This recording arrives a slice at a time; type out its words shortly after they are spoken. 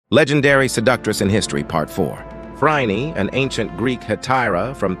Legendary Seductress in History, Part 4. Phryne, an ancient Greek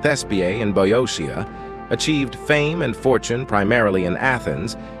hetaira from Thespiae in Boeotia, achieved fame and fortune primarily in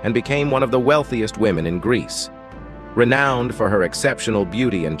Athens and became one of the wealthiest women in Greece. Renowned for her exceptional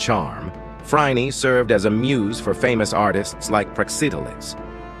beauty and charm, Phryne served as a muse for famous artists like Praxiteles.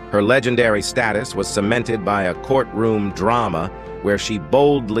 Her legendary status was cemented by a courtroom drama where she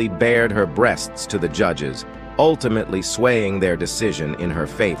boldly bared her breasts to the judges, ultimately swaying their decision in her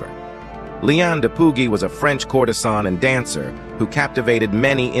favor. Liane de Pougy was a French courtesan and dancer who captivated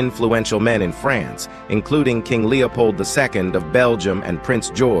many influential men in France, including King Leopold II of Belgium and Prince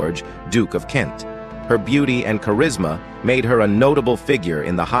George, Duke of Kent. Her beauty and charisma made her a notable figure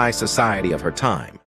in the high society of her time.